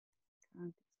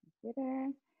computer.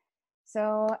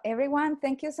 So everyone,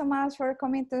 thank you so much for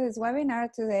coming to this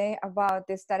webinar today about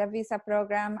the Study Visa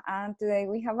program. And today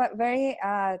we have a very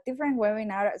different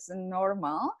webinar as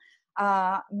normal.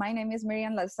 My name is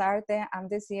Miriam Lazarte. I'm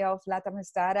the CEO of LATAM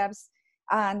Startups.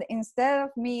 And instead of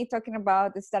me talking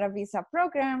about the Study Visa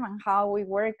program and how we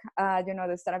work,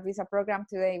 the Study Visa program,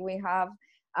 today we have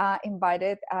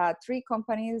invited 3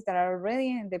 companies that are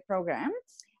already in the program.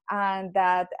 And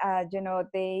that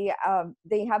they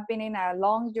have been in a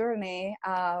long journey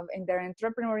in their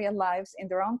entrepreneurial lives in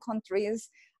their own countries,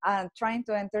 and trying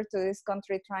to enter to this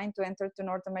country, trying to enter to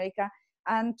North America,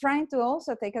 and trying to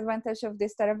also take advantage of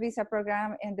this Study Visa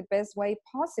program in the best way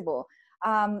possible.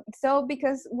 So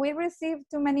because we receive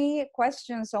too many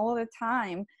questions all the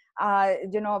time,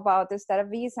 about the Study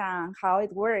Visa and how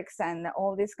it works and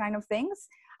all these kind of things.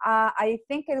 I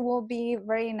think it will be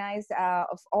very nice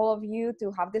of all of you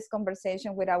to have this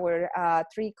conversation with our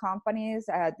 3 companies,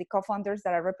 the co-founders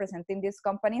that are representing these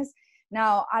companies.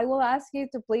 Now, I will ask you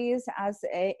to please, as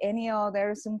any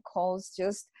other Zoom calls,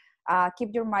 just keep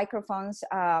your microphones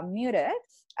muted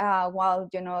while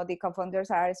the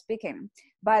co-founders are speaking.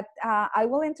 But I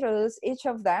will introduce each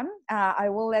of them. I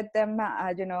will let them,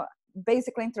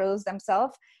 basically introduce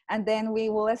themselves, and then we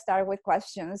will start with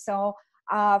questions. So.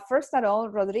 First of all,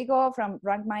 Rodrigo from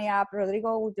Rank My App.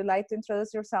 Rodrigo, would you like to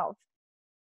introduce yourself?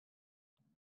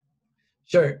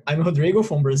 Sure, I'm Rodrigo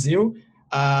from Brazil.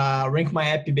 Rank My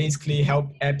App basically help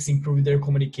apps improve their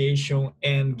communication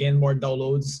and gain more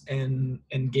downloads and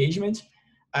engagement.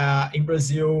 In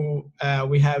Brazil,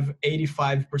 we have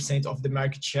 85% of the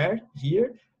market share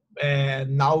here.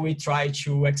 And now we try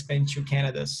to expand to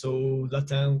Canada. So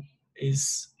LATAM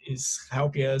is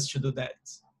helping us to do that.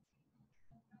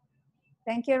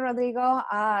 Thank you, Rodrigo.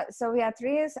 So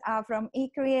Beatriz from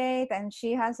eCreate, and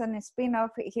she has a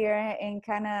spin-off here in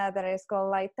Canada that is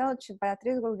called Light Touch.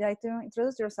 Beatriz, would you like to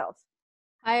introduce yourself?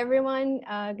 Hi, everyone.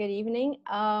 Good evening.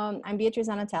 I'm Beatriz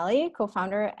Anatelli,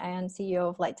 co-founder and CEO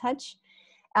of Light Touch.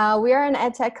 We are an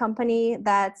edtech company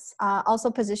that's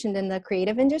also positioned in the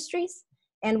creative industries.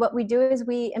 And what we do is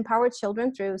we empower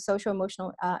children through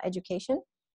social-emotional education.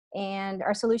 And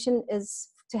our solution is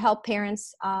to help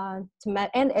parents and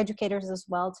educators as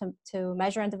well to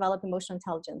measure and develop emotional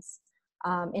intelligence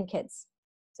in kids.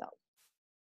 So,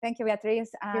 thank you,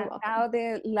 Beatriz. Now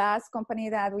the last company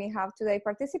that we have today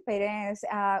participating is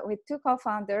with 2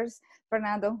 co-founders,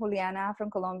 Fernando and Juliana from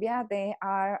Colombia. They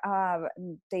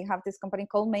have this company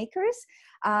called Makers.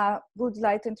 Would you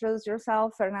like to introduce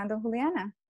yourself, Fernando and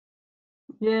Juliana?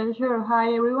 Yeah, sure.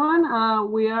 Hi,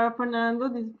 everyone. We are Fernando.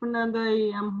 This is Fernando.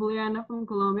 I'm Juliana from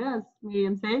Colombia, as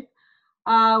Miriam said.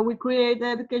 We create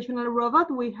an educational robot.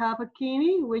 We have a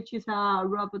Kini, which is a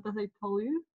robot, as I told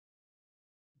you.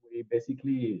 We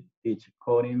basically teach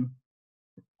coding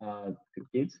to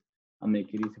kids and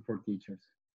make it easy for teachers.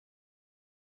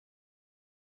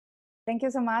 Thank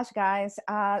you so much, guys.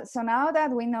 So now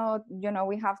that we know,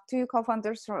 we have 2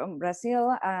 co-founders from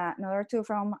Brazil, another 2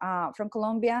 from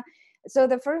Colombia. So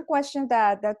the first question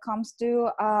that comes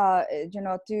to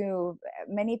to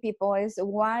many people is,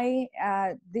 why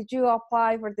did you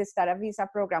apply for the Study Visa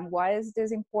program? Why is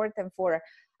this important for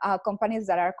companies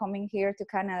that are coming here to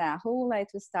Canada? Who would like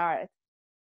to start?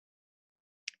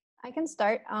 I can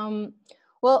start.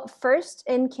 Well, first,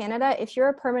 in Canada, if you're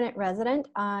a permanent resident,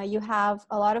 you have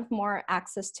a lot of more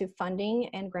access to funding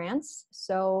and grants.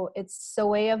 So it's a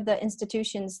way of the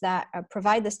institutions that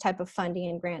provide this type of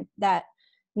funding and grant that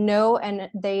know and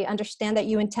they understand that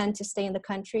you intend to stay in the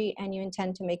country and you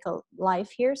intend to make a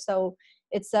life here. So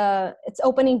it's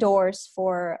opening doors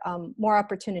for more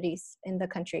opportunities in the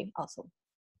country also.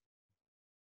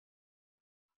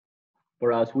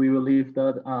 For us, we believe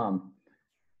that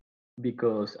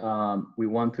because we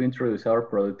want to introduce our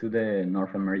product to the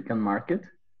North American market,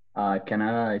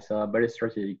 Canada is a very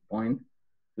strategic point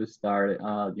to start,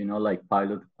 like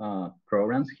pilot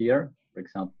programs here. For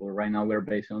example, right now we're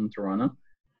based on Toronto,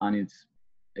 and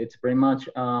it's pretty much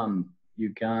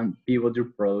you can pivot your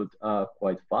product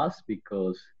quite fast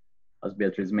because, as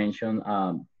Beatriz mentioned,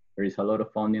 there is a lot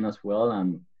of funding as well,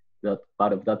 and that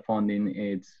part of that funding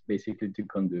is basically to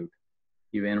conduct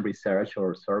even research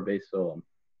or surveys. So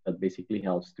that basically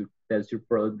helps to test your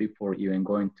product before even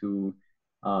going to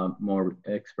more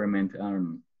experiment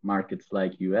markets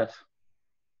like US.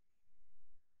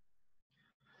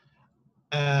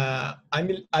 I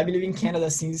live in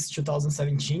Canada since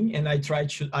 2017, and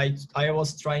I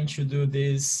was trying to do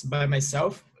this by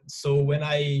myself. So when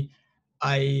I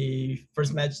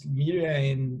first met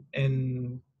Miriam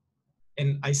and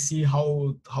I see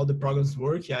how the programs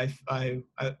work, I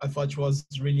thought it was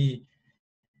really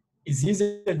is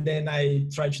easier than I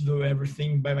try to do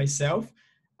everything by myself.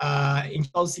 In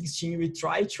 2016, we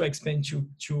tried to expand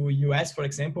to US, for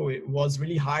example. It was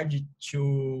really hard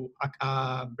to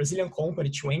a Brazilian company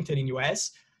to enter in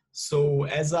US. So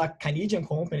as a Canadian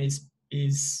company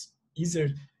is easier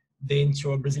than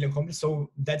to a Brazilian company. So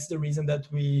that's the reason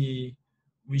that we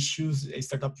choose a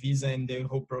startup visa and the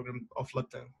whole program of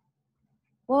Latam.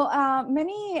 Well,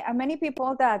 many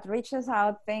people that reach us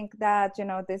out think that, you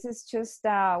know, this is just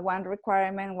one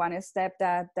requirement, one step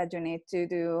that you need to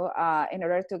do in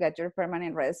order to get your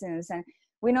permanent residence. And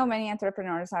we know many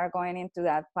entrepreneurs are going into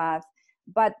that path.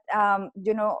 But,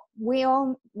 you know, we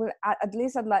all, at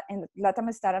least in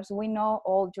Latam startups, we know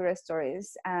all your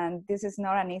stories. And this is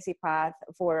not an easy path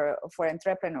for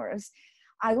entrepreneurs.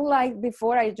 I would like,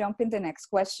 before I jump in the next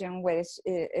question, which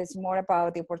is more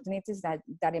about the opportunities that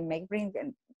it may bring,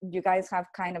 and you guys have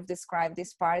kind of described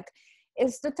this part,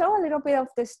 is to tell a little bit of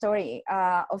the story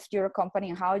of your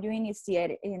company, how you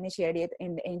initiated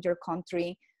in your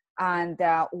country, and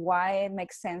why it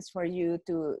makes sense for you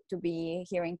to be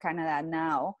here in Canada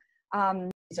now.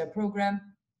 It's our program.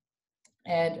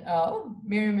 And oh,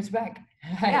 Miriam is back.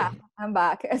 Hi. Yeah, I'm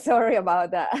back. Sorry about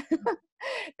that.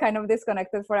 Kind of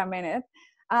disconnected for a minute.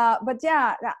 But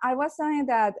yeah, I was saying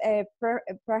that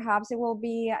perhaps it will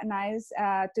be nice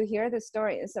to hear the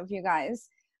stories of you guys,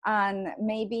 and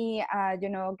maybe you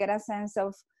know, get a sense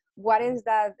of what is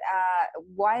that,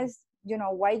 why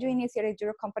you initiated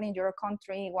your company in your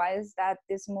country, why is that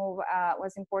this move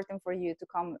was important for you to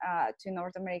come to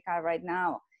North America right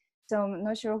now. So I'm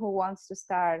not sure who wants to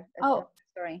start.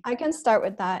 Story. I can start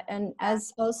with that. And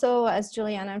as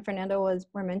Juliana and Fernando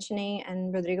were mentioning,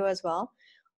 and Rodrigo as well,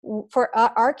 for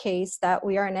our case, that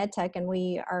we are in EdTech and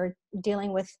we are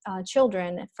dealing with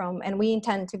children and we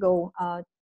intend to go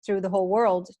to the whole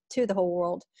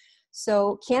world.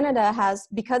 So Canada has,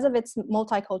 because of its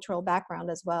multicultural background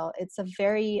as well, it's a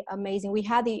very amazing, we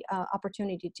had the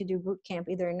opportunity to do boot camp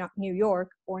either in New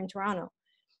York or in Toronto.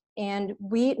 And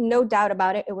we, no doubt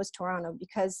about it, it was Toronto,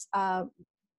 because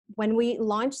when we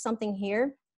launch something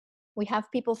here, we have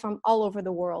people from all over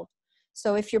the world.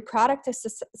 So if your product is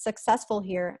successful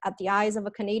here at the eyes of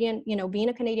a Canadian, you know, being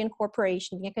a Canadian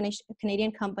corporation, being a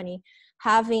Canadian company,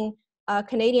 having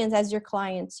Canadians as your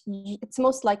clients, it's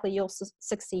most likely you'll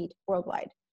succeed worldwide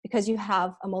because you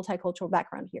have a multicultural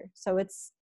background here. So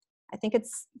I think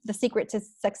it's the secret to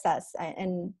success.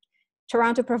 And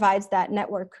Toronto provides that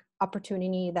network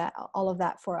opportunity, that all of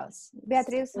that for us.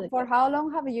 Beatriz, really for how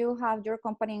long have you had your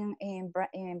company in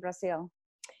Brazil?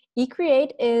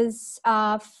 eCreate is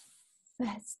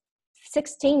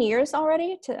 16 years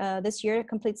already. This year it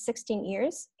completes 16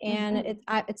 years, and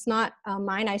it's not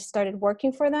mine. I started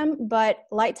working for them, but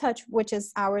Light Touch, which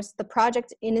is ours, the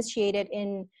project initiated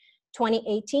in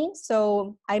 2018.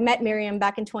 So I met Miriam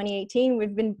back in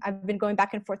 2018. I've been going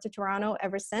back and forth to Toronto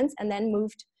ever since, and then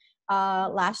moved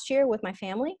last year with my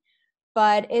family.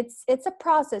 But it's a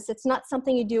process. It's not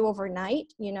something you do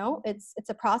overnight, you know. It's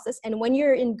a process, and when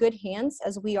you're in good hands,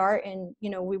 as we are in, you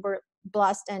know, we were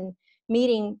blessed and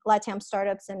meeting LATAM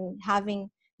startups and having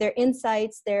their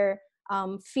insights, their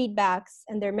feedbacks,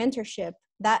 and their mentorship,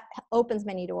 that opens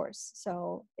many doors.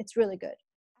 So it's really good.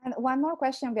 And one more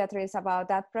question, Beatriz, about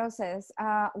that process.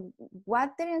 What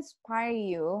did inspire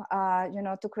you, you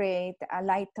know, to create a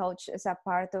Light Touch as a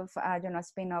part of, you know, a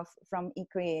spin-off from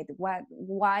eCreate?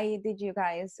 Why did you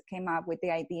guys came up with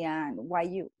the idea, and why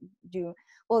you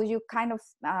kind of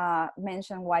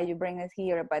mentioned why you bring it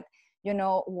here, but you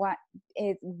know,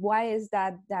 why is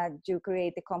that you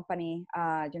create the company,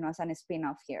 you know, as a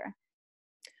spin-off here?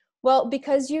 Well,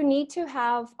 because you need to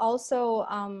have also,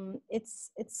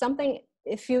 it's something,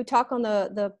 if you talk on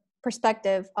the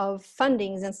perspective of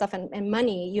fundings and stuff and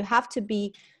money, you have to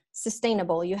be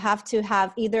sustainable. You have to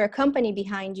have either a company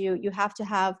behind you, you have to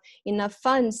have enough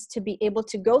funds to be able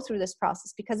to go through this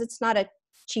process, because it's not a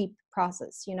cheap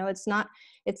process. You know, it's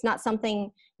not something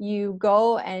you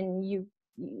go and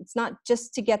it's not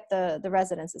just to get the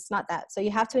residence. It's not that. So you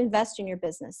have to invest in your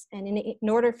business. And in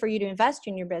order for you to invest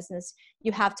in your business,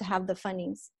 you have to have the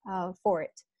fundings for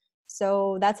it.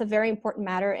 So that's a very important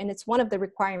matter. And it's one of the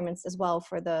requirements as well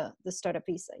for the startup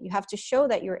visa. You have to show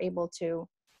that you're able to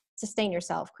sustain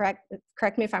yourself.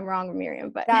 Correct me if I'm wrong, Miriam,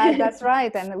 but that's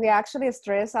right. And we actually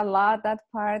stress a lot that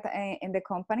part in the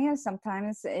company. And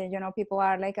sometimes, you know, people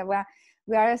are like, well,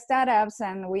 we are startups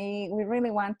and we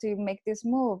really want to make this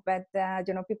move, but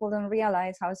you know, people don't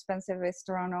realize how expensive it is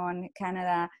Toronto and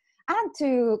Canada, and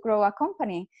to grow a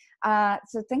company.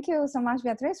 So thank you so much,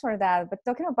 Beatriz, for that. But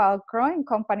talking about growing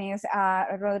companies,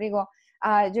 Rodrigo,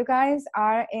 you guys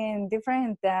are in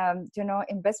different, you know,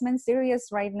 investment series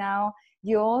right now.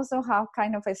 you also have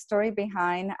kind of a story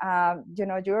behind, you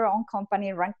know, your own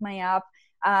company, Rank My App.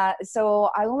 So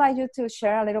I would like you to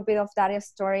share a little bit of that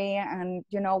story, and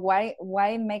you know why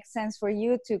it makes sense for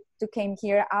you to came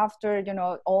here after, you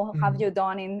know, all have you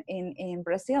done in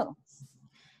Brazil.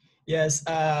 Yes,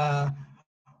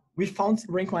 we found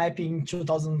Rank My App in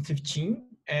 2015,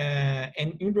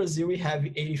 and in Brazil we have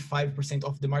 85%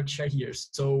 of the market share here.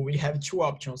 So we have two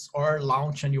options: or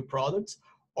launch a new product,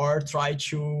 or try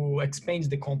to expand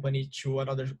the company to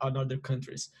another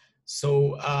countries.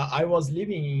 So I was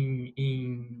living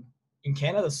in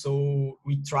Canada, so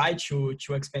we tried to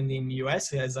expand in the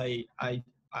US, as I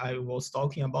was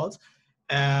talking about.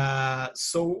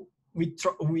 So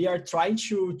we are trying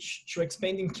to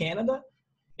expand in Canada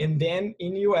and then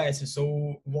in US.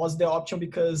 So was the option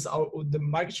because the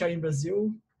market share in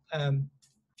Brazil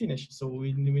finished. So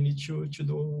we need to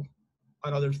do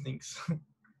other things.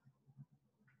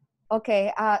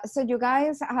 Okay, so you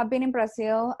guys have been in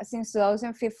Brazil since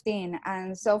 2015,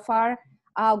 and so far,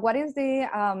 what is the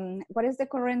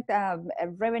current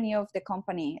revenue of the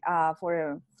company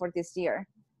for this year,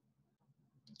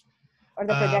 or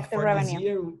the projected For revenue? this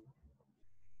year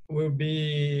will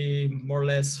be more or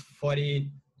less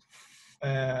 40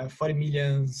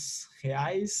 million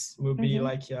reais. Will be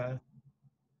like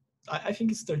I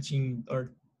think it's 13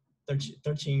 or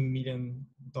 13 million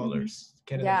dollars,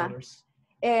 Canadian dollars.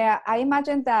 I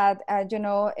imagine that you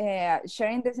know,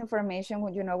 sharing this information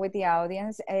with, you know, with the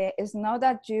audience is not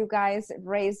that you guys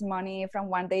raise money from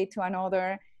one day to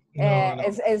another. No.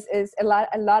 Is a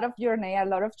lot of journey, a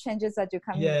lot of changes that you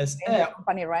can make in the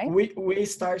company, right? We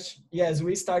start as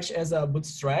a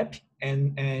bootstrap,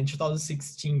 and in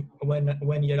 2016, when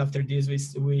 1 year after this,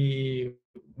 we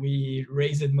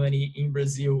raised money in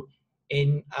Brazil,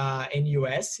 in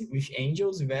US with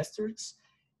angels investors,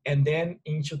 and then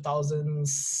in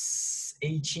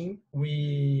 2018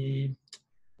 we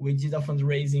did a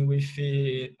fundraising with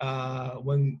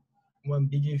one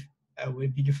big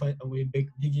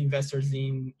big investors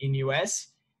in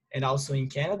US and also in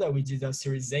Canada. We did a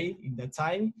Series A in that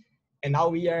time, and now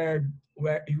we are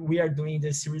doing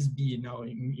the Series B now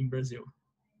in Brazil.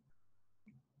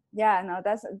 Yeah, no,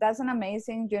 that's an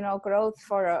amazing, you know, growth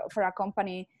for a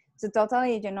company. So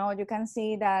totally, you know, you can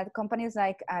see that companies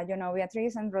like, you know,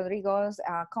 Beatriz and Rodrigo's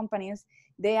companies,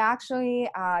 they actually,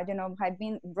 you know, have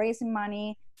been raising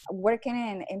money,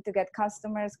 working in to get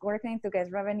customers, working to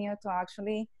get revenue to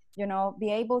actually, you know,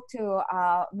 be able to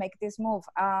make this move.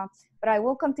 But I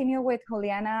will continue with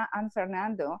Juliana and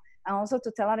Fernando, and also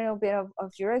to tell a little bit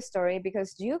of your story,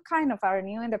 because you kind of are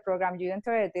new in the program. You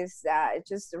entered this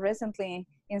just recently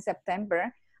in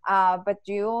September, but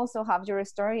you also have your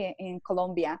story in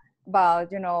Colombia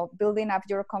about, you know, building up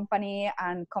your company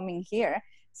and coming here.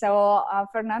 So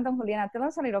Fernando and Juliana, tell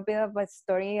us a little bit of a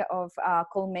story of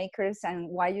Coalmakers and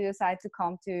why you decided to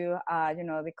come to, you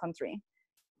know, the country.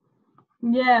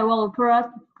 Yeah, well, for us,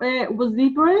 it was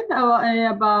different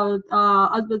about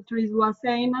as Beatriz was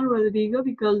saying, and Rodrigo,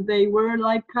 because they were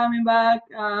like coming back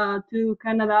to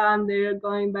Canada, and they're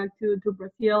going back to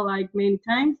Brazil like many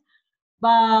times.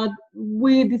 But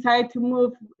we decided to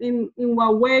move in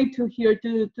one way to here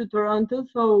to Toronto.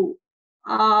 So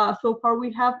so far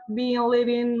we have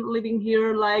been living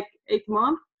here like 8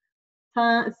 months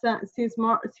since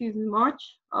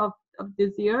March of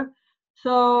this year.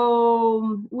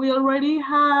 So we already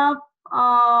have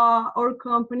our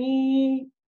company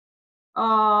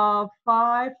 5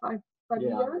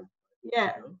 years.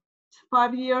 Yeah,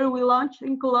 5 years. We launched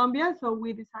in Colombia, so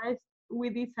we decide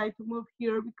to move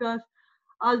here because,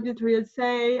 as Beatriz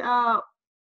say,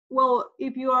 well,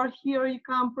 if you are here, you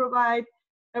can provide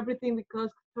everything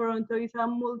because Toronto is a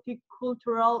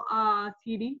multicultural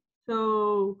city.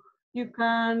 So you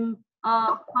can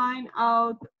find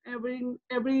out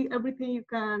everything you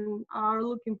can are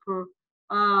looking for.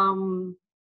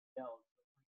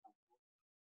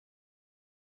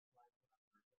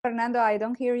 Fernando, I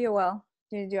don't hear you well.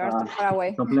 You are too far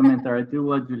away. Complementary to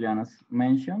what Juliana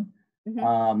mentioned,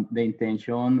 the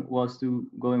intention was to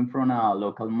going from a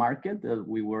local market that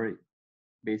we were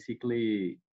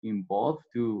basically involved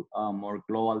to a more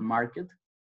global market.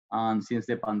 And since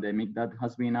the pandemic, that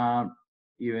has been a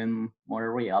even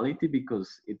more reality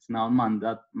because it's now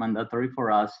mandatory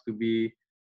for us to be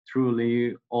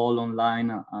truly all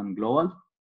online and global.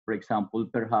 For example,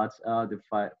 perhaps the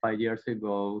 5 years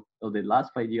ago, or the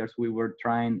last 5 years, we were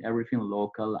trying everything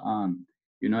local and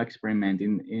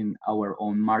experimenting in our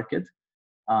own market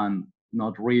and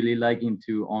not really like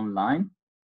into online.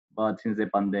 But since the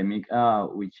pandemic,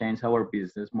 we changed our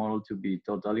business model to be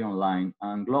totally online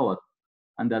and global,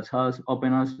 and that has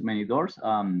opened us many doors.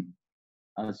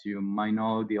 as you might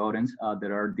know, the audience,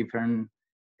 there are different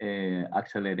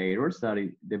accelerators that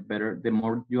the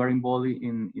more you are involved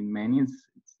in many, it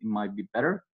might be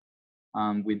better.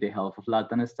 With the help of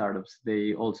Latin startups,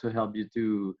 they also help you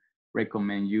to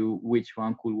recommend you which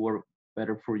one could work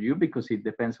better for you, because it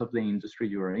depends of the industry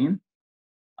you are in.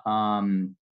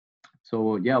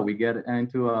 So yeah, we get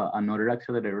into another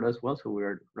accelerator as well. So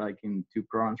we're like in 2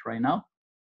 programs right now,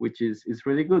 which is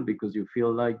really good because you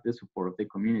feel like the support of the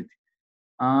community.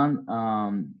 And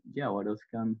yeah, what else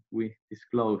can we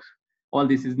disclose? Well,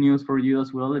 this is news for you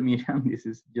as well, Miriam. This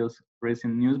is just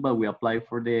recent news, but we applied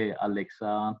for the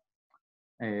Alexa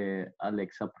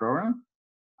program,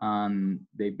 and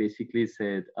they basically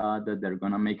said that they're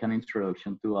gonna make an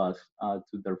introduction to us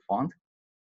to their fund.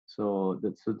 So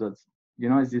that's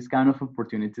it's this kind of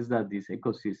opportunities that these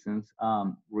ecosystems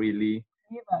really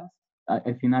Give us.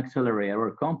 I think accelerate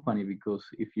our company, because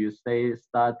if you stay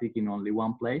static in only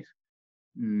one place,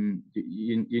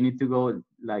 you need to go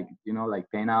like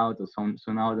 10 out or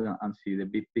soon out and see the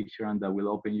big picture, and that will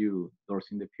open you doors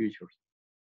in the future.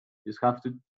 You just have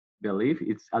to believe.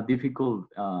 It's a difficult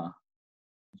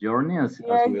journey, as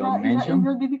we all mentioned.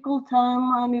 It's a difficult time,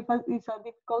 and it's a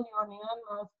difficult journey.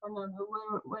 And as Fernando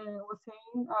was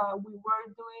saying, we were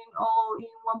doing all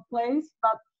in one place,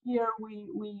 but here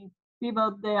we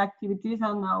pivot the activities,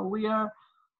 and now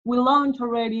we launch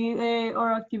already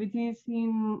our activities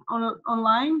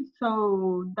online.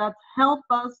 So that helped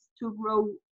us to grow,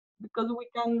 because we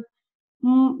can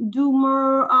do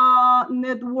more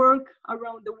network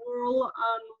around the world,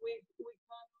 and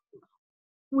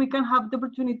we can have the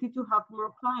opportunity to have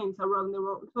more clients around the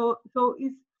world. So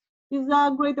it's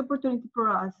a great opportunity for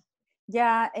us.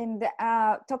 Yeah, and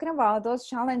talking about those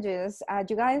challenges,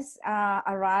 you guys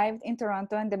arrived in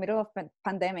Toronto in the middle of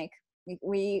pandemic.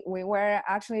 We were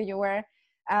actually, you were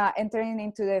entering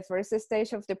into the first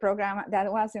stage of the program.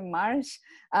 That was in March,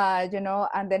 and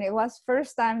then it was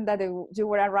first time that you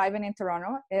were arriving in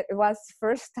Toronto. It was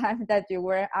first time that you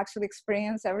were actually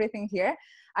experiencing everything here,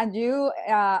 and you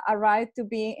arrived to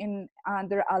be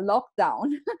under a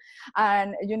lockdown,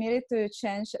 and you needed to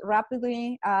change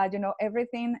rapidly,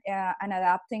 everything and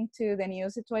adapting to the new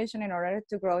situation in order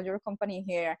to grow your company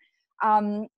here.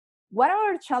 What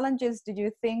are challenges do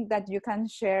you think that you can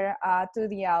share to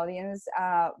the audience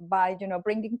by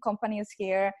bringing companies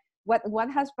here? What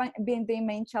has been the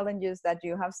main challenges that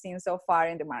you have seen so far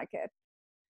in the market?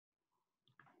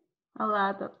 A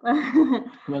lot of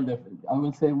Well, I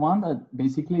will say one that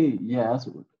basically, yes,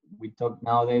 we talk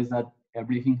nowadays that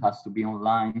everything has to be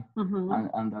online,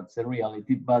 and that's the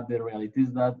reality. But the reality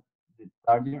is that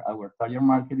our target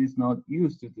market is not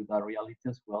used to that reality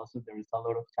as well. So there is a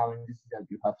lot of challenges that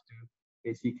you have to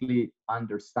basically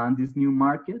understand this new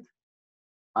market,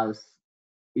 as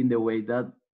in the way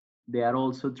that they are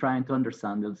also trying to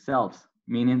understand themselves.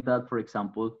 Meaning that, for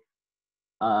example,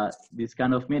 these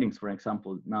kind of meetings, for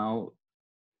example, now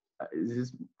this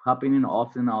is happening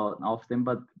often,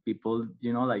 but people,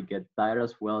 get tired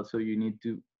as well. So you need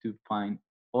to find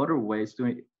other ways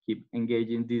to keep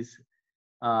engaging these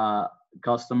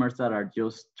customers that are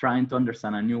just trying to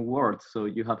understand a new world. So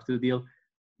you have to deal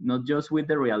not just with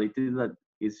the reality that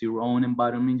is your own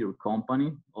environment, your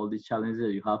company, all the challenges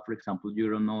that you have. For example, you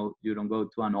don't go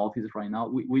to an office right now.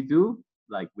 We do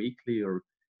like weekly or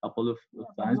a couple of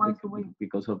times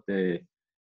because of the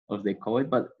COVID,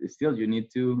 but still you need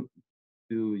to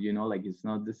it's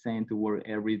not the same to work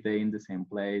every day in the same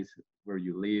place where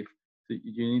you live. So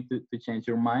you need to change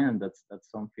your mind, and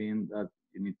that's something that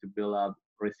you need to build up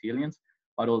resilience,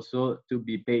 but also to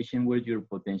be patient with your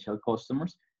potential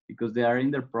customers, because they are in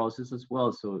their process as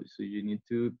well. So you need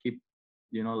to keep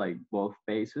both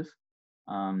paces.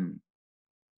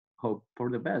 Hope for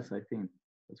the best. I think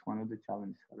that's one of the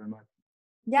challenges. I don't know.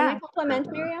 Yeah. Can I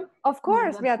compliment Miriam? Of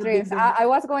course, Beatriz. I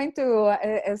was going to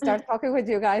start talking with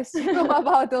you guys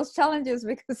about those challenges,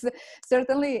 because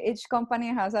certainly each company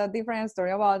has a different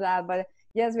story about that. But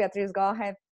yes, Beatriz, go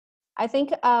ahead. I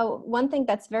think one thing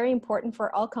that's very important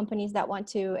for all companies that want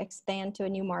to expand to a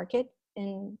new market,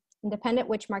 independent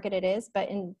which market it is, but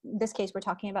in this case, we're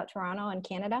talking about Toronto and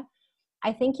Canada.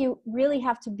 I think you really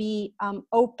have to be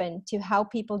open to how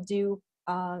people do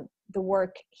the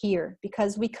work here,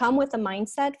 because we come with a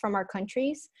mindset from our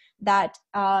countries that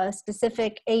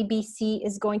specific ABC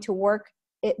is going to work.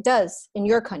 It does in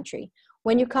your country.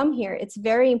 When you come here, it's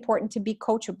very important to be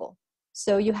coachable.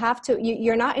 So you have to,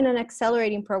 you're not in an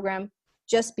accelerating program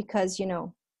just because,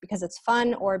 because it's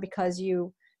fun or because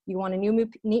you want to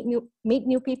meet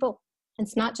new people.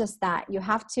 It's not just that. You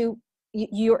have to,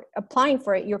 you're applying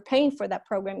for it, you're paying for that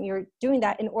program, you're doing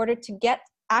that in order to get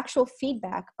actual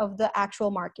feedback of the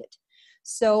actual market.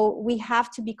 So we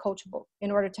have to be coachable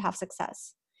in order to have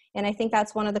success. And I think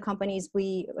that's one of the companies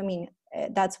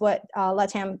that's what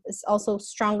LATAM is also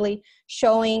strongly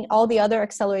showing. All the other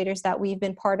accelerators that we've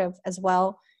been part of as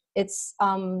well. It's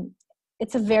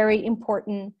a very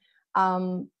important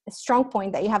strong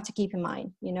point that you have to keep in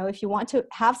mind. You know, if you want to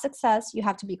have success, you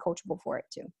have to be coachable for it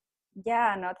too.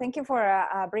 Yeah, no, thank you for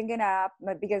bringing it up,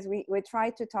 because we try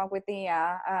to talk with the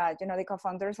the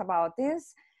co-founders about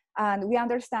this, and we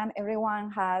understand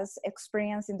everyone has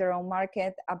experience in their own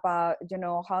market about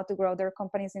how to grow their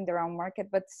companies in their own market,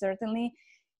 but certainly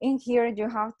in here you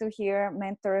have to hear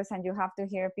mentors and you have to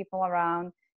hear people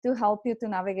around to help you to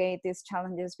navigate these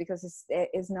challenges, because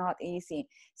it's not easy.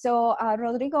 So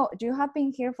Rodrigo, you have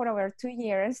been here for over 2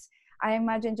 years. I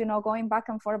imagine, going back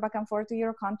and forth to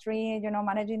your country,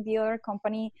 managing the other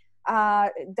company,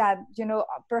 that,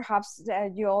 perhaps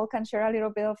you all can share a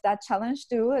little bit of that challenge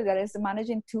too, that is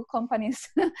managing 2 companies.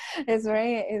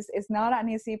 It's not an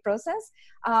easy process.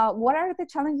 What are the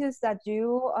challenges that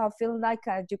you feel like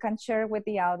you can share with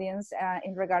the audience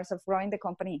in regards of growing the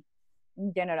company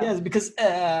in general? Yes, because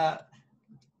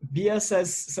Bia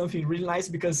says something really nice,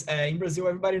 because in Brazil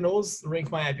everybody knows Rank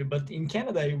My App, but in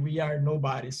Canada we are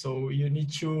nobody, so you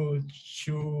need to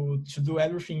do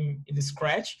everything in the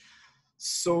scratch.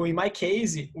 So in my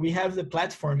case, we have the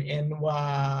platform, and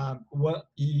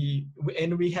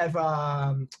we have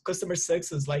customer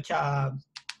success, like a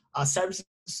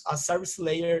service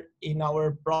layer in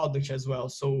our product as well.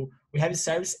 So we have a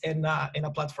service and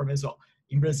a platform as well.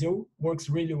 In Brazil, works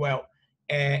really well.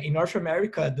 In North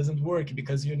America, it doesn't work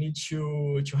because you need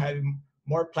to have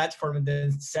more platform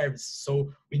than service.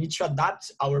 So we need to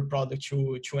adapt our product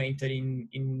to enter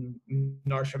in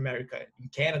North America, in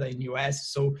Canada, in US.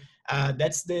 So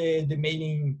that's the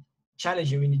main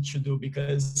challenge we need to do,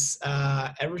 because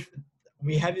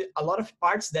we have a lot of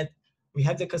parts that we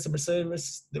have the customer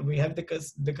service, we have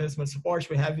the customer support,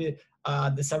 we have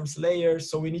the service layer.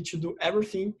 So we need to do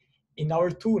everything in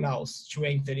our tool now to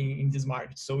enter in this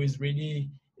market. So it's really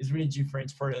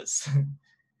different for us.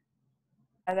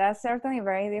 That's certainly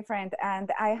very different.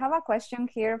 And I have a question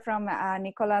here from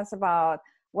Nicholas about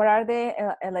what are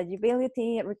the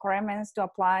eligibility requirements to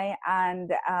apply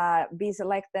and be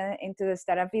selected into the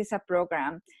Startup Visa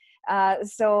program.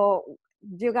 So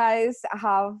you guys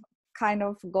have kind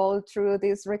of go through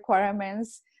these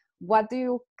requirements. What do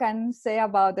you can say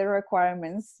about the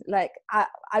requirements? Like,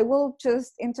 I will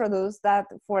just introduce that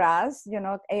for us.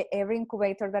 Every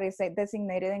incubator that is a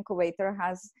designated incubator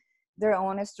has their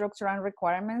own structure and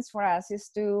requirements. For us is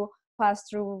to pass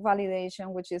through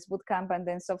validation, which is bootcamp, and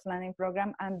then soft landing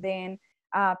program, and then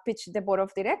pitch the board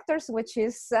of directors, which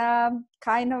is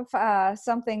kind of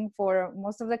something for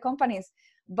most of the companies.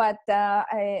 But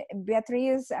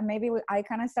Beatriz, maybe I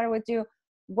can start with you.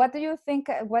 What do you think,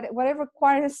 what it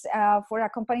requires for a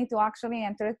company to actually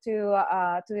enter to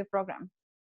the program?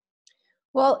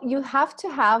 Well, you have to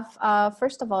have,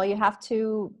 first of all, you have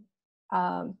to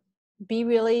be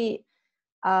really,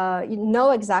 you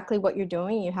know exactly what you're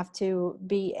doing. You have to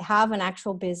have an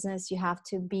actual business. You have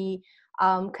to be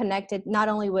connected, not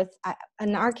only with,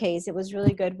 in our case, it was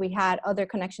really good. We had other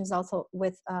connections also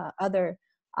with other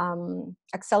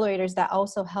accelerators that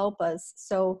also help us.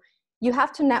 So you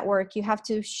have to network. You have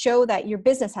to show that your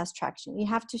business has traction. You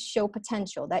have to show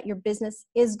potential, that your business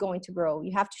is going to grow.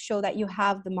 You have to show that you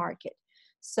have the market.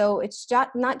 So it's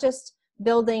not just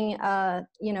building,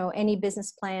 any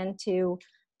business plan to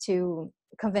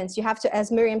convince. You have to,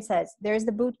 as Miriam says, there's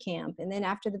the boot camp. And then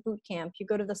after the boot camp, you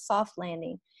go to the soft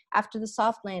landing. After the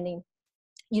soft landing,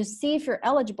 you see if you're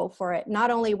eligible for it, not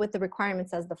only with the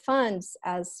requirements as the funds,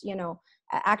 as,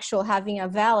 actual having a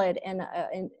valid and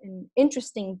an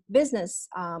interesting business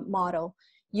model.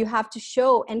 You have to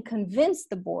show and convince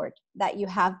the board that you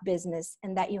have business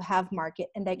and that you have market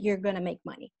and that you're going to make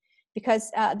money,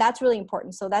 because that's really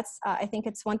important. So that's, I think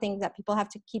it's one thing that people have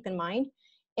to keep in mind.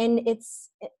 And it's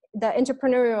the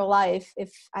entrepreneurial life,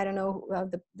 if I don't know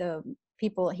the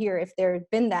people here, if they've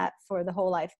been that for the whole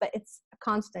life, but it's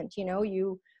constant,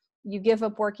 you give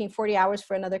up working 40 hours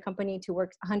for another company to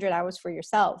work 100 hours for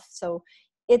yourself. So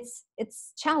it's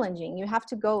challenging. You have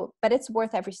to go, but it's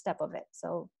worth every step of it.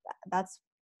 So that's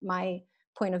my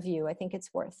point of view. I think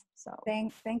it's worth. So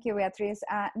thank you, Beatriz.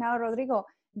 Now, Rodrigo,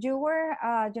 you were,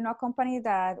 a company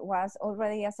that was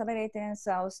already accelerating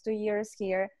themselves 2 years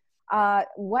here.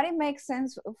 What it makes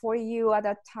sense for you at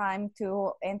that time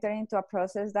to enter into a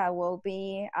process that will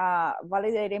be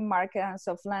validating market and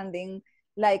soft landing?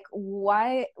 Like,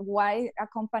 why a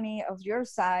company of your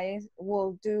size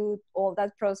will do all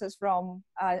that process from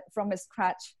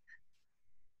scratch?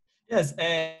 Yes,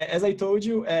 as I told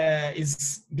you,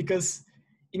 is because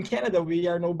in Canada, we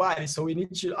are nobody, so we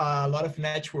need a lot of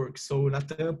network. So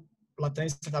Latam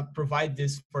startup provide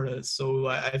this for us. So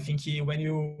I think when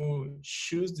you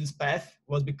choose this path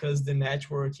was because the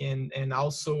network and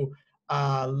also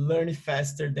learn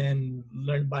faster than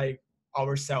learn by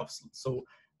ourselves. So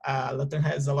Latam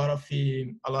has a lot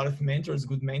of mentors,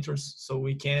 good mentors. So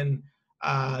we can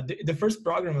the first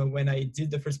program, when I did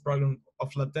the first program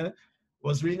of Latam,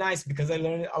 was really nice because I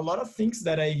learned a lot of things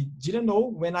that I didn't know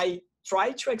when I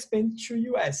tried to expand to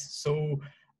US. So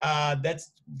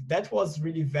that was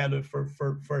really valuable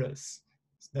for us.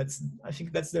 I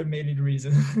think that's the main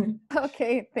reason.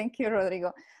 Okay, thank you,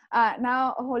 Rodrigo.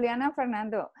 Now, Juliana,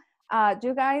 Fernando,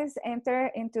 you guys enter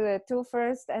into the two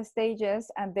first stages,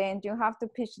 and then you have to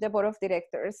pitch the board of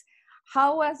directors.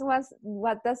 How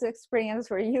what does the experience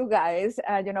for you guys,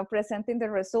 presenting the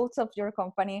results of your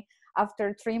company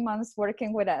after 3 months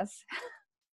working with us?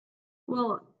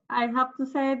 Well, I have to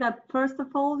say that first of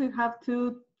all, you have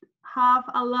to have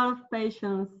a lot of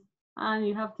patience and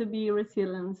you have to be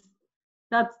resilient.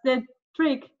 That's the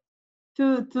trick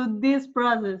to this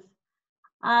process.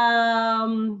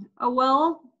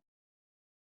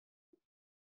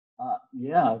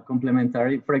 Yeah,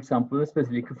 complementary. For example,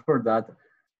 specifically for that,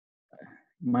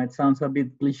 might sound a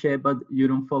bit cliche, but you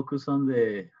don't focus on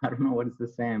the, I don't know what is the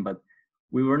saying, but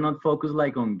we were not focused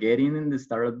like on getting in the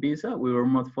startup visa. We were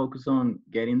more focused on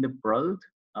getting the product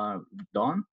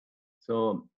done.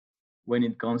 So when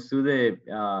it comes to the,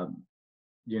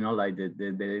 like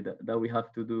the that we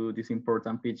have to do this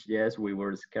important pitch, yes, we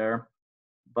were scared,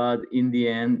 but in the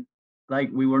end, like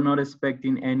we were not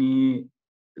expecting any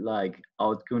like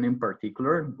outcome in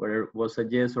particular, whether it was a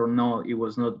yes or no. It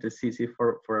was not decisive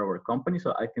for our company.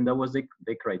 So I think that was the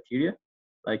criteria,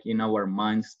 like in our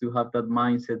minds, to have that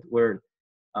mindset where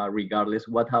regardless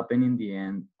what happened in the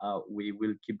end, we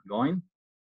will keep going,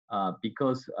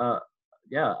 because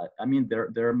yeah, I mean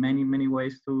there are many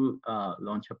ways to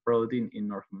launch a product in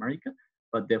North America,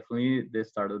 but definitely the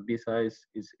startup visa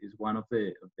is one of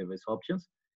the best options.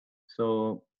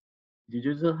 So you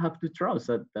just have to trust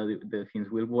that the things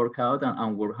will work out,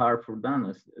 and work hard for them.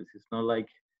 It's not like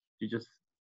you just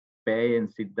pay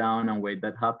and sit down and wait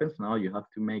that happens. No, you have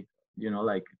to make,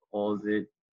 like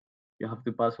you have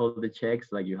to pass all the checks.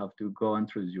 Like you have to go and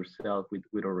introduce yourself with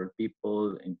other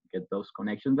people and get those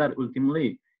connections. That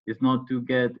ultimately is not to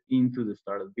get into the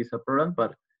startup visa program,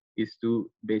 but is to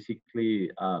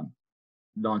basically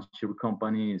launch your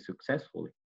company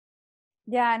successfully.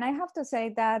 Yeah, and I have to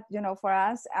say that, for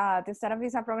us, the Startup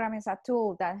Visa program is a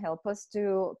tool that helps us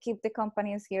to keep the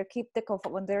companies here, keep the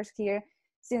co-founders here,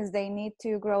 since they need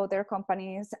to grow their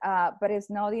companies, but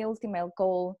it's not the ultimate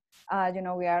goal.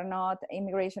 We are not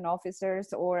immigration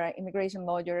officers or immigration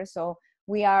lawyers, so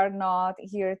we are not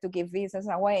here to give visas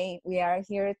away. We are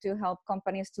here to help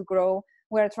companies to grow.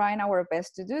 We're trying our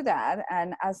best to do that,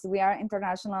 and as we are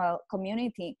international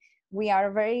community, we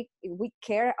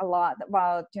care a lot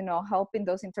about helping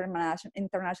those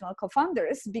international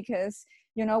co-founders, because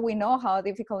we know how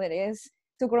difficult it is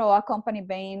to grow a company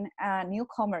being a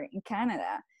newcomer in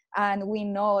Canada, and we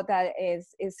know that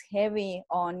is heavy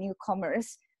on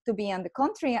newcomers to be in the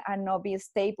country and not be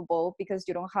stable because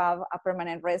you don't have a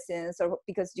permanent residence, or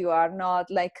because you are not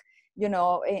in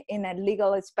a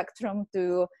legal spectrum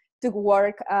to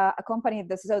work a company.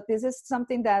 So this is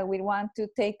something that we want to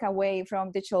take away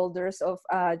from the shoulders of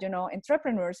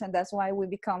entrepreneurs, and that's why we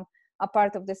become a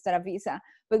part of the Startup Visa.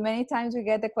 But many times we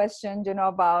get the question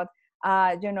about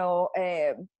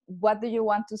what do you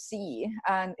want to see,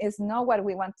 and it's not what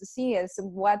we want to see, is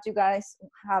what you guys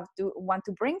want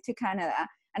to bring to Canada,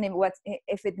 and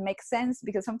if it makes sense,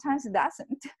 because sometimes it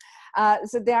doesn't.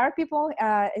 So there are people,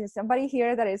 somebody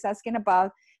here that is asking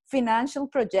about financial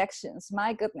projections.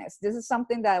 My goodness, this is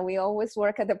something that we always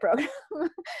work at the program.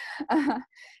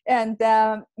 And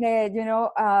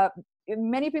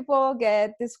many people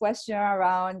get this question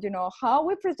around, how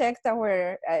we project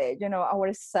our,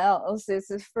 ourselves. This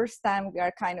is the first time we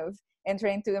are kind of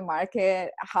entering into the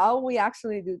market, how we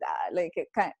actually do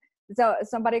that. So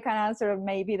somebody can answer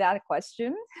maybe that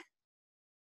question.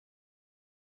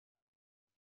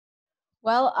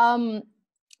 Well,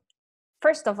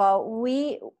 first of all,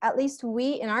 at least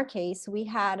in our case, we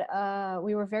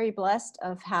were very blessed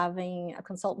of having a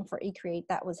consultant for eCreate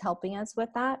that was helping us with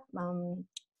that.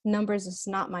 Numbers is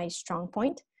not my strong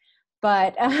point,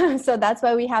 but so that's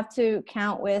why we have to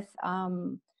count with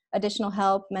additional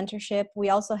help, mentorship.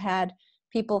 We also had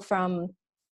people from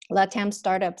LATAM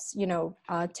startups,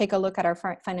 take a look at our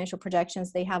financial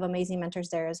projections. They have amazing mentors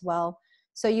there as well.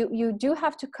 So you do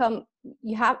have to come,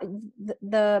 you have,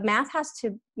 the math has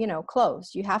to, you know,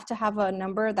 close. You have to have a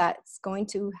number that's going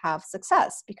to have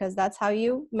success, because that's how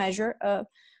you measure a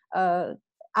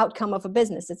outcome of a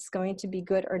business. It's going to be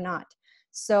good or not.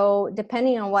 So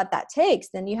depending on what that takes,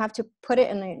 then you have to put it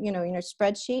in a, you know, in a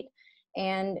spreadsheet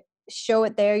and show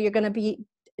it there. You're going to be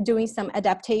doing some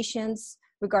adaptations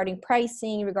regarding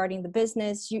pricing, regarding the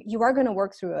business. You are going to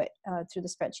work through it, through the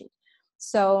spreadsheet.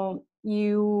 So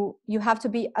you have to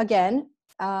be, again,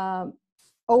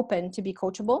 open to be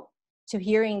coachable, to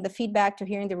hearing the feedback, to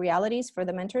hearing the realities for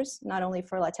the mentors, not only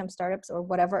for LATAM startups or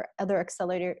whatever other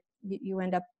accelerator you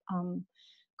end up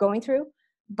going through,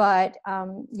 but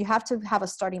you have to have a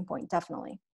starting point,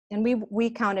 definitely. And we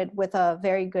counted with a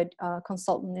very good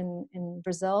consultant in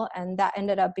Brazil, and that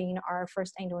ended up being our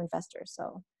first angel investor.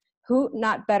 So who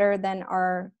not better than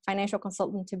our financial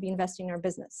consultant to be investing in our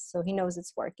business? So he knows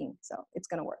it's working, so it's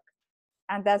going to work.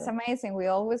 And that's amazing. We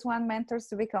always want mentors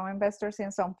to become investors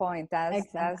in some point.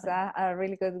 That's a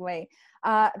really good way.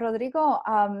 Rodrigo,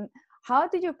 how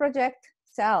did you project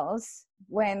sales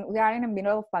when we are in the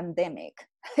middle of pandemic?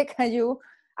 Can you,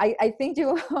 I think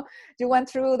you went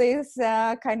through this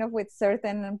kind of with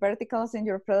certain verticals in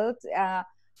your product.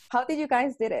 How did you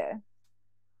guys did it?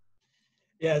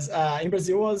 Yes, in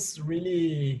Brazil was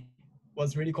really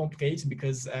complicated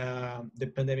because the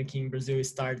pandemic in Brazil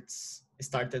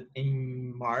started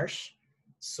in March,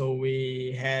 so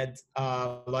we had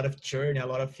a lot of churn, a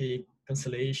lot of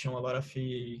cancellation, a lot of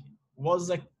was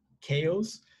a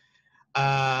chaos,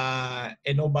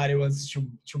 and nobody wants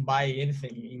to buy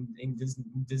anything in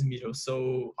this middle.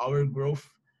 So our growth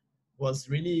was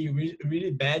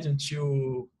really bad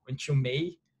until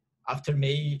May. After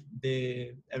May,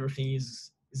 everything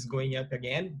is going up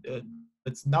again,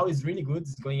 but now it's really good.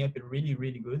 It's going up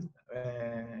really good.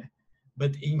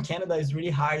 But in Canada, it's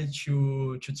really hard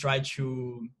to try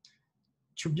to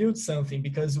build something,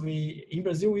 because in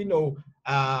Brazil we know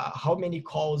how many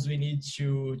calls we need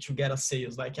to get a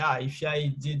sales. Like if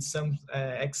I did some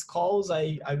X calls,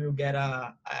 I will get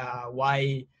a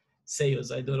Y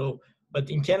sales. I don't know. But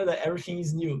in Canada, everything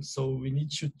is new, so we need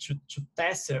to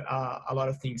test a lot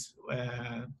of things.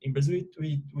 In Brazil,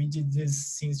 we did this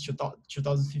since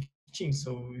 2015,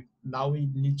 so now we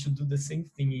need to do the same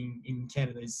thing in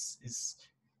Canada. Is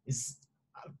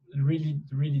really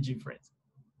different.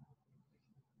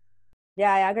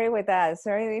 Yeah, I agree with that. It's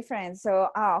very different. So,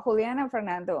 Juliana,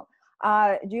 Fernando,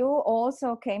 you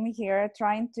also came here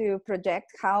trying to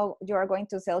project how you are going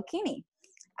to sell Kini,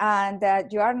 and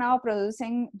you are now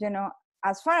producing, you know,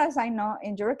 as far as I know,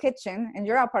 in your kitchen, in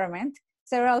your apartment,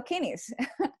 several Kinis.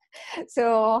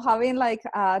 So having like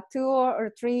 2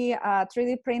 or 3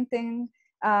 3D printing,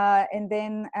 and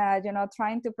then you know,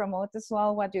 trying to promote as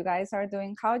well what you guys are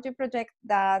doing. How do you project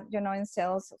that, you know, in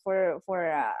sales for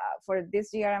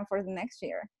this year and for the next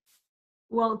year?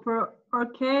 Well, for our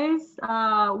case,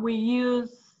 we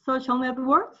use social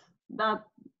networks that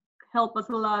help us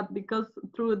a lot, because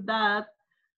through that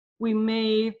we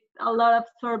made a lot of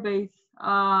surveys,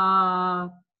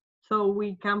 so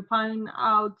we can find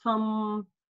out some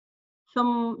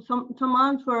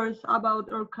answers about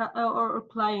our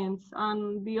clients.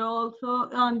 And the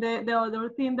other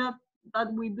thing that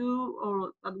we do,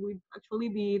 or that we actually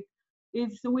did,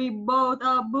 is we bought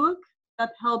a book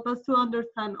that help us to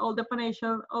understand all the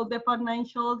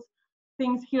financial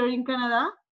things here in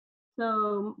Canada.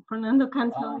 So Fernando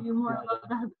can tell you more about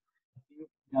that.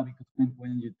 Yeah, because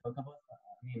when you talk about,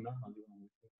 normally when we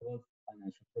talk about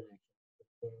financial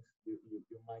projections,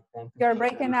 you might tend to You're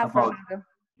breaking up, Fernando.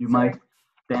 You might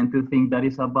tend to think that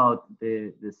is about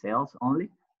the sales only,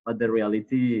 but the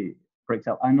reality, for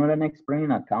example, I'm not an expert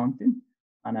in accounting,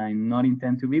 and I'm not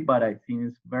intend to be, but I think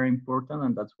it's very important,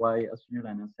 and that's why, as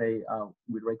Juliana say,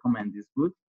 we recommend this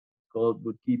book called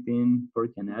Bookkeeping for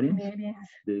Canadians.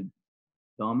 The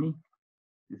dummy.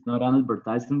 It's not an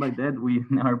advertisement by that. We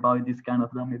never buy this kind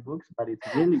of dummy books, but it's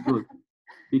really good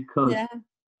because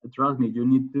trust me, you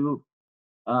need to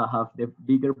have the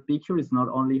bigger picture. It's not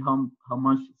only how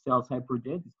much sales I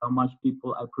project, it's how much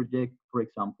people I project, for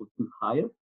example, to hire,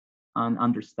 and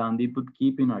understand the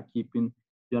bookkeeping or keeping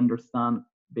to understand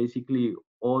basically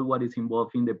all what is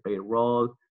involved in the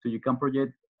payroll. So you can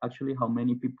project actually how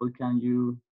many people can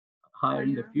you hire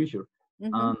in the future.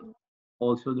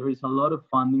 Also, there is a lot of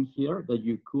funding here that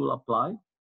you could apply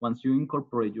once you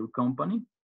incorporate your company.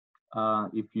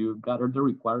 If you gather the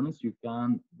requirements, you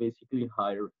can basically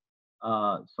hire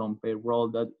some payroll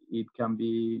that it can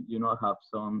be, have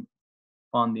some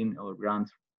funding or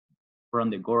grants from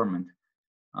the government.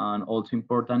 And also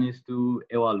important is to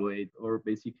evaluate or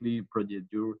basically project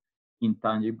your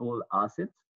intangible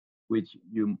assets, which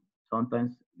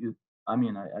sometimes I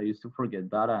mean, I used to forget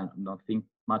that and not think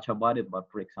much about it. But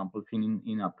for example, thinking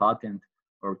in a patent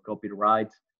or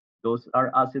copyrights, those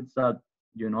are assets that,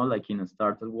 like in a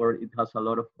startup world, it has a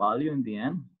lot of value in the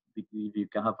end. If you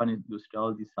can have an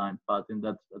industrial design patent,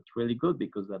 that's really good,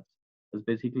 because that's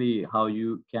basically how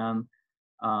you can,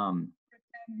 um,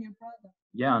 Your product.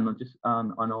 yeah, not just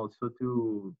and also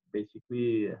to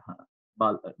basically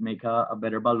make a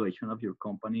better valuation of your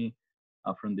company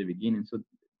from the beginning. So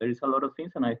there is a lot of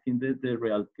things, and I think that the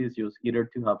reality is just either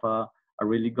to have a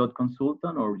really good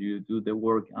consultant, or you do the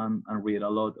work and read a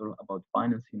lot about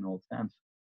finance in all sense,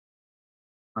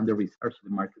 and the research, the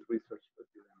market research that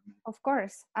you have. Of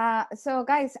course. So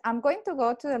guys, I'm going to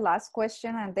go to the last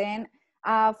question, and then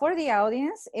for the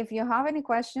audience, if you have any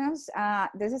questions,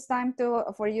 this is time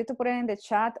for you to put it in the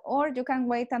chat, or you can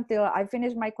wait until I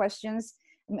finish my questions,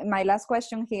 my last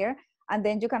question here, and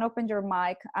then you can open your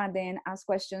mic and then ask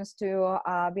questions to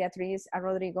Beatriz,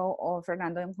 Rodrigo, or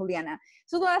Fernando and Juliana.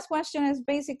 So the last question is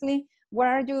basically, what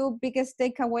are your biggest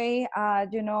takeaway,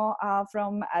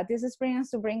 from this experience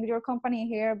to bring your company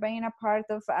here, being a part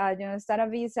of, Startup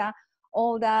Visa,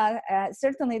 all that?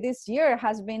 Certainly this year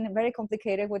has been very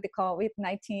complicated with the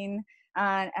COVID-19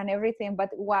 and everything, but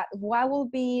what will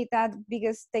be that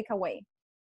biggest takeaway?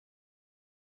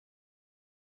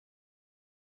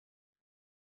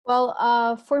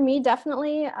 Well, for me,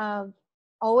 definitely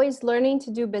always learning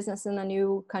to do business in a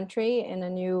new country, in a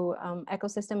new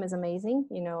ecosystem is amazing.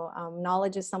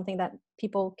 Knowledge is something that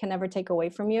people can never take away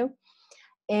from you.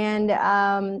 And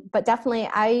but definitely,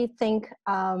 I think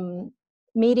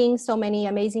meeting so many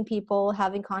amazing people,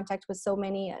 having contact with so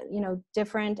many,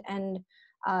 different, and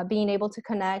being able to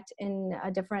connect in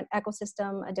a different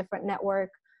ecosystem, a different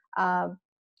network.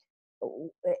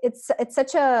 It's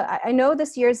such a, I know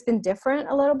this year has been different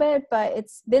a little bit, but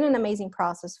it's been an amazing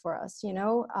process for us,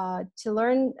 to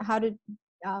learn how to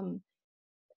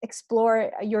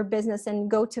explore your business and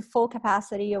go to full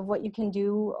capacity of what you can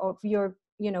do, of your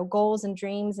goals and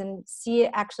dreams, and see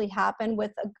it actually happen.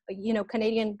 With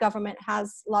Canadian government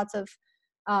has lots of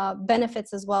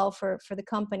benefits as well for the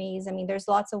companies. I mean, there's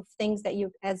lots of things that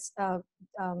you, as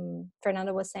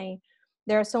Fernando was saying,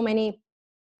 there are so many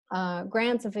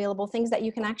grants available, things that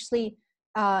you can actually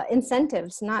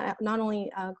incentives, not only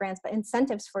grants, but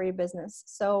incentives for your business.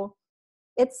 So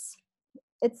it's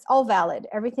all valid.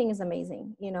 Everything is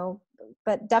amazing,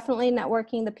 but definitely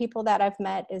networking, the people that I've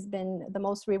met, has been the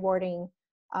most rewarding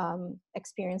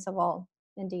experience of all,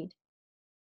 indeed.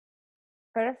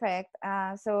 Perfect.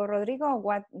 So Rodrigo,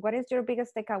 what is your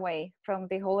biggest takeaway from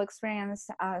the whole experience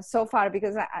so far?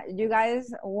 Because you guys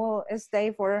will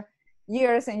stay for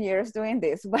years and years doing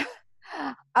this, but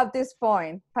at this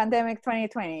point, pandemic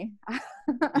 2020.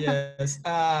 Yes.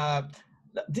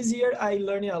 This year I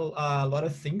learned a lot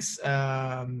of things,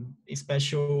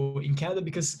 especially in Canada,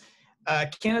 because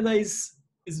Canada is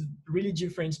really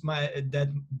different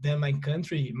than my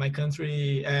country. My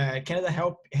country, Canada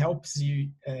helps you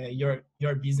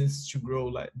your business to grow.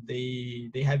 Like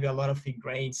they have a lot of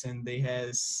grants, and they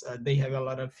have a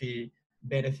lot of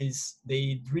benefits.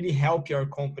 They really help your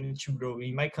company to grow.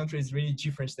 In my country, it's really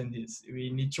different than this.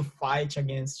 We need to fight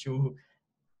against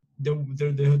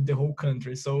the whole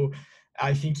country. So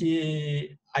I think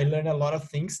I learned a lot of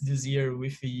things this year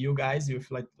with you guys, with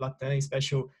like Latam,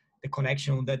 especially the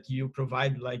connection that you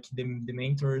provide, like the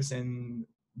mentors, and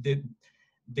the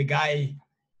guy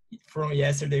from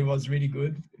yesterday was really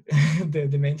good.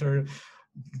 the mentor,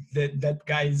 that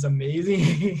guy is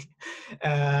amazing.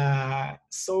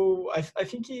 So I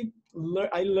think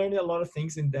I learned a lot of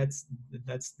things, and that's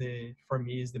the, for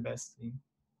me, is the best thing.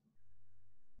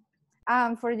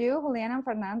 For you, Juliana and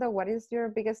Fernando, what is your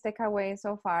biggest takeaway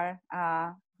so far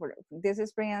for this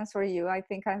experience for you? I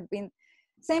think I've been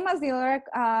same as the other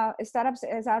startups,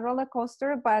 as a roller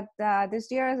coaster, but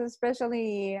this year is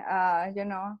especially,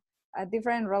 a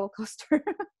different roller coaster.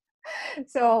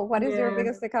 So what is your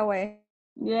biggest takeaway?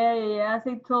 Yeah. As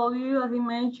I told you, as I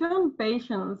mentioned,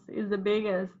 patience is the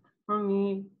biggest for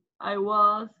me. I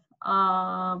was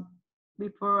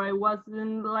before I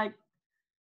wasn't like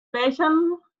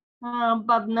patient,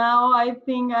 but now I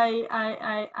think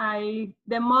I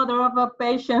the mother of a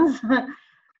patience.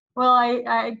 Well,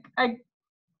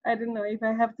 I don't know if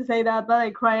I have to say that, but I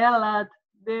cry a lot.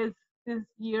 This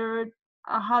year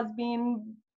has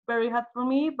been very hard for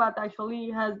me, but actually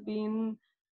has been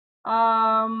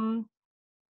um,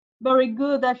 very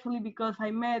good actually, because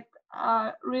I met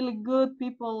really good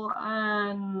people,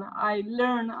 and I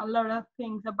learned a lot of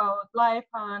things about life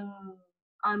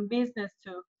and business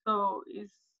too. So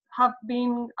it's have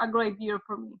been a great year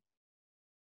for me.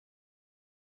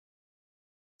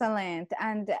 Excellent.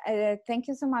 And thank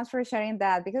you so much for sharing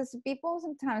that, because people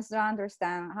sometimes don't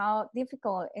understand how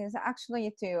difficult it is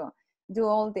actually to do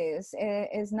all this.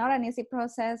 It's not an easy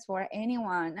process for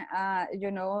anyone,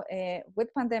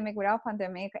 with pandemic, without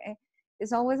pandemic,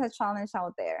 it's always a challenge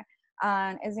out there.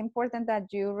 And it's important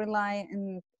that you rely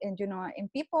in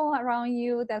people around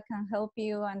you that can help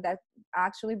you and that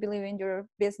actually believe in your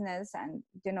business, and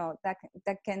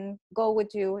that can go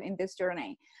with you in this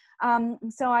journey.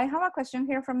 So I have a question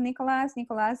here from Nicholas,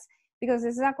 because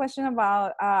this is a question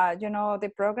about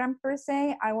the program per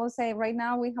se. I will say right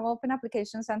now we have open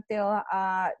applications until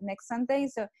next Sunday,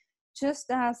 so just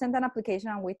send an application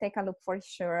and we take a look for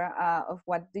sure of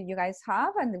what do you guys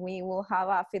have, and we will have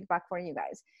a feedback for you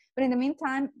guys. But in the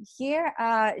meantime, here,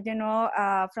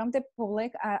 from the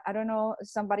public, I don't know,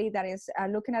 somebody that is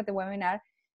looking at the webinar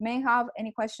may have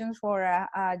any questions for,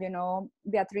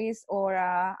 Beatriz or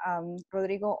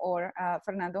Rodrigo or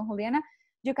Fernando and Juliana.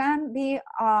 You can be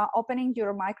opening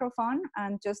your microphone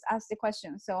and just ask the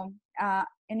question. So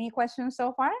any questions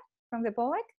so far from the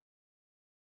public?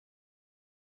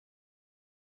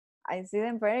 I see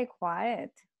them very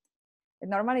quiet.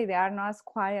 Normally they are not as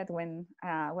quiet when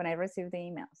I receive the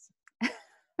emails.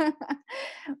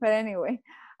 But anyway,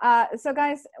 so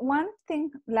guys, one thing,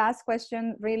 last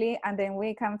question really, and then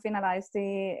we can finalize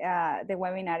the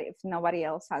webinar if nobody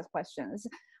else has questions.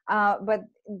 But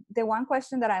the one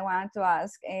question that I want to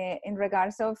ask in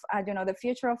regards of the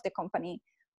future of the company,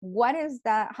 what is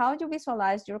that? How do you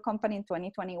visualize your company in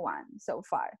 2021 so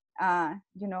far?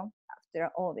 After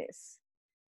all this.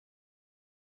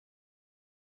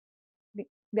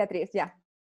 Beatriz, yeah.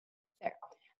 There.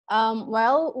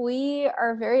 Well, we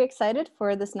are very excited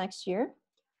for this next year.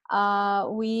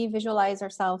 We visualize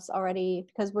ourselves already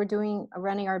because we're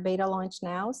running our beta launch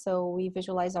now. So we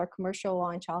visualize our commercial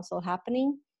launch also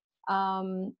happening.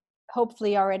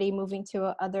 Hopefully already moving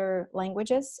to other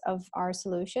languages of our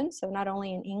solution. So not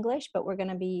only in English, but we're going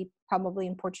to be probably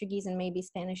in Portuguese and maybe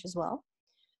Spanish as well.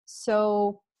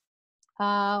 So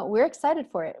we're excited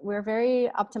for it. We're very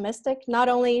optimistic, not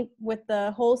only with the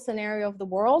whole scenario of the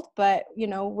world, but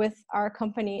with our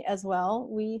company as well.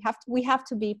 We have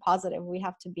to be positive. We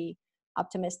have to be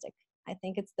optimistic. I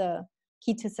think it's the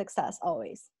key to success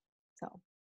always. So,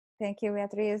 thank you,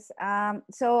 Beatriz.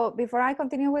 So before I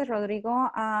continue with Rodrigo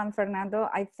and Fernando,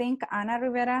 I think Ana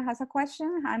Rivera has a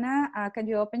question. Ana, can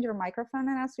you open your microphone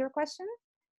and ask your question?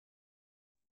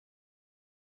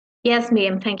 Yes,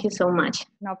 Miriam, thank you so much.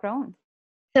 No problem.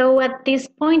 So at this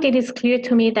point, it is clear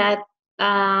to me that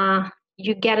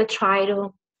you gotta try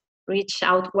to reach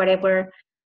out whatever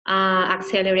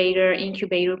accelerator,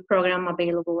 incubator program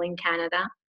available in Canada.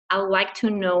 I would like to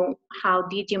know, how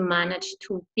did you manage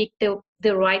to pick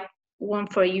the right one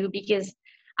for you? Because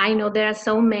I know there are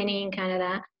so many in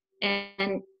Canada,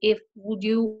 and would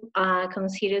you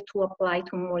consider to apply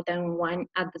to more than one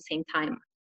at the same time?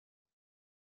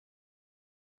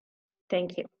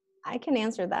 Thank you. I can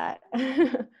answer that.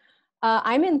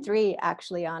 I'm in 3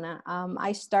 actually, Ana.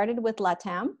 I started with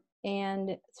LATAM,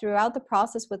 and throughout the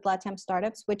process with LATAM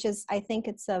startups, which is, I think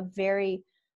it's a very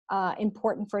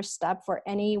important first step for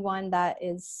anyone that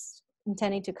is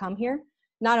intending to come here.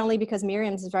 Not only because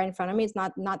Miriam's is right in front of me, it's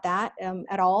not that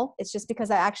at all. It's just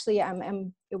because I actually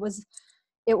it was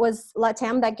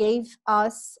LATAM that gave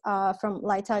us from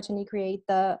Light Touch and eCreate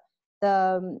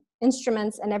the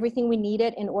instruments and everything we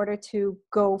needed in order to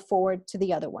go forward to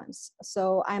the other ones.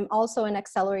 So I'm also an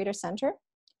accelerator center.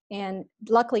 And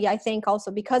luckily, I think also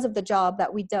because of the job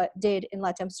that we did in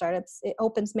LATAM startups, it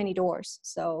opens many doors.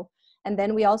 So, and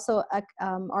then we also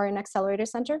are an accelerator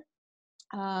center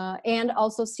and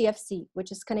also CFC,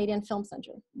 which is Canadian Film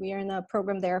Center. We are in a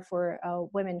program there for a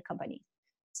women company.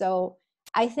 So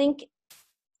I think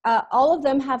all of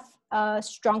them have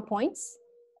strong points,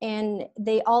 and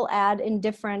they all add in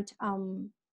different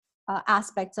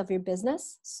aspects of your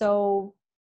business. So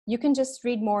you can just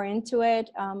read more into it.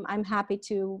 I'm happy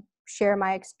to share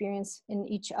my experience in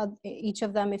each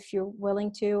of them if you're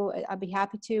willing to. I'd be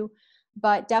happy to.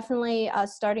 But definitely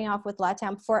starting off with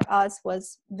LATAM for us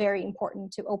was very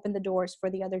important to open the doors for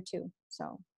the other 2.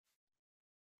 So.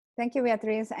 Thank you,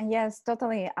 Beatriz. And yes,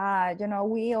 totally.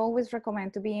 We always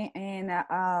recommend to be in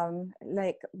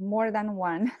like more than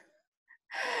one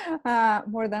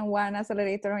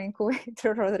accelerator or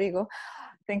incubator. Rodrigo,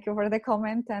 thank you for the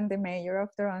comment, and the mayor of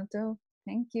Toronto.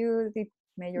 Thank you. The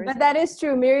mayor. But that is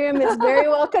true. Miriam is very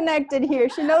well connected here.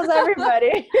 She knows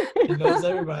everybody. She knows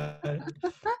everybody.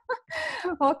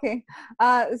 Okay.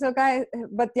 So guys,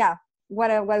 but yeah, what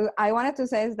I wanted to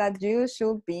say is that you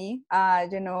should be,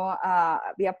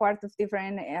 be a part of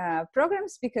different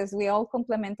programs, because we all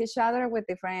complement each other with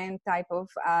different type of,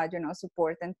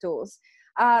 support and tools.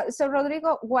 So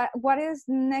Rodrigo, what is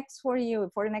next for you,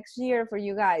 for next year for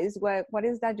you guys? What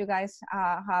is that you guys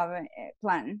have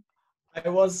planned? I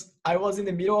was in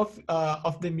the middle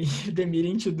of the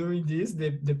meeting to doing this,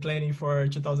 the planning for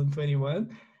 2021.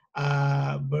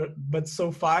 But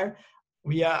so far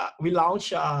we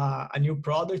launched a new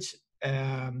product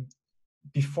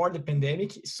before the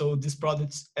pandemic. So this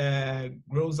product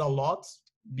grows a lot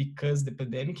because the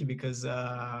pandemic, because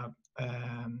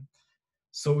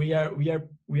so we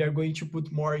are going to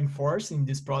put more in force in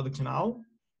this product now,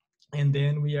 and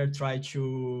then we are trying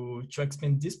to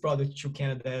expand this product to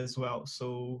Canada as well.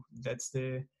 So that's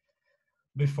the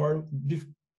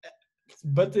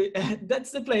but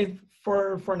that's the plan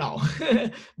for now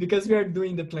because we are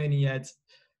doing the planning yet.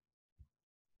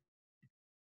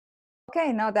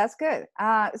 Okay, no, that's good.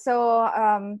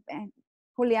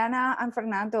 Juliana and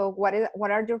Fernando, what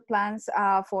are your plans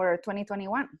for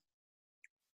 2021?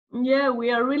 Yeah,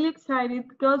 we are really excited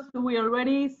because we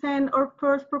already sent our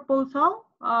first proposal,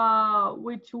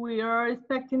 which we are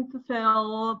expecting to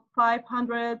sell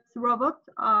 500 robots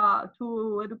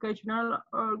to educational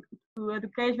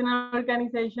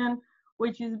organization,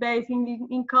 which is based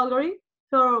in Calgary.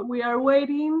 So we are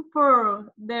waiting for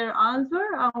their answer,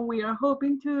 and we are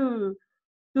hoping to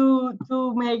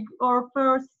make our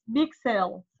first big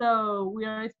sale. So we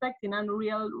are expecting, and we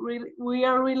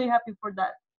are really happy for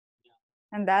that.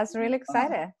 And that's really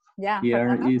exciting. Yeah.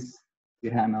 Here is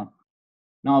no,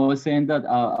 I was saying that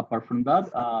apart from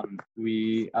that,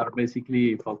 we are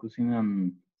basically focusing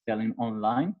on selling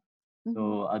online. Mm-hmm.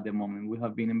 So at the moment, we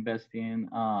have been investing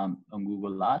on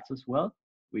Google Ads as well,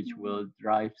 which mm-hmm. will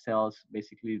drive sales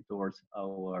basically towards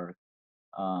our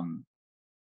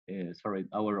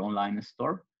our online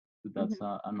store. So that's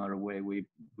mm-hmm. Another way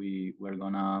we're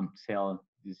gonna sell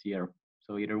this year.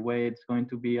 So either way, it's going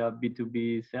to be a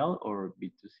B2B sell or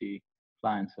B2C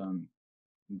clients.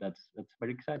 That's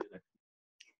very exciting.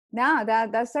 No,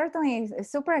 that's certainly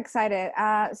super excited.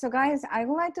 So guys, I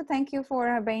would like to thank you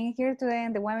for being here today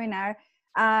in the webinar.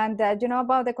 And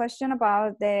about the question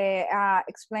about the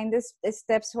explain the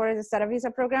steps for the Study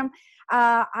Visa program,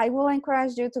 I will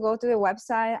encourage you to go to the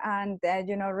website and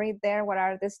read there what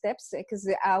are the steps, because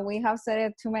we have said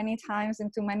it too many times in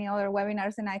too many other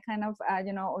webinars, and I kind of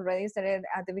already said it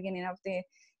at the beginning of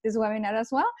this webinar as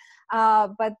well.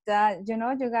 But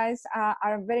you guys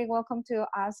are very welcome to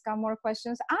ask more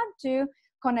questions and to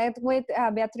connect with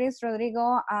Beatriz,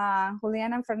 Rodrigo,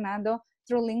 Juliana, and Fernando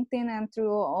through LinkedIn and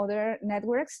through other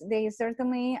networks. They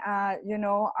certainly,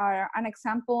 are an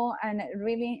example and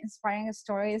really inspiring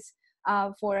stories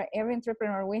for every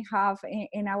entrepreneur we have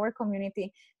in our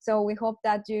community. So we hope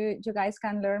that you guys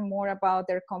can learn more about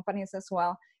their companies as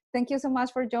well. Thank you so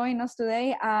much for joining us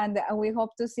today, and we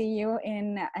hope to see you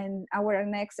in our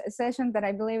next session that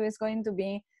I believe is going to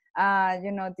be,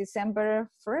 December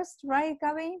 1st, right,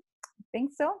 Gabby? I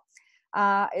think so.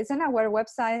 It's on our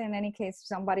website in any case if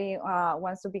somebody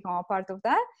wants to become a part of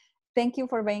that. Thank you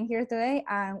for being here today,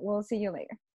 and we'll see you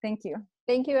later. Thank you.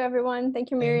 Thank you, everyone.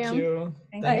 Thank you, Miriam. Thank you.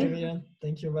 Thank you, Miriam.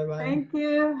 Thank you. Bye-bye. Thank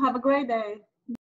you. Have a great day.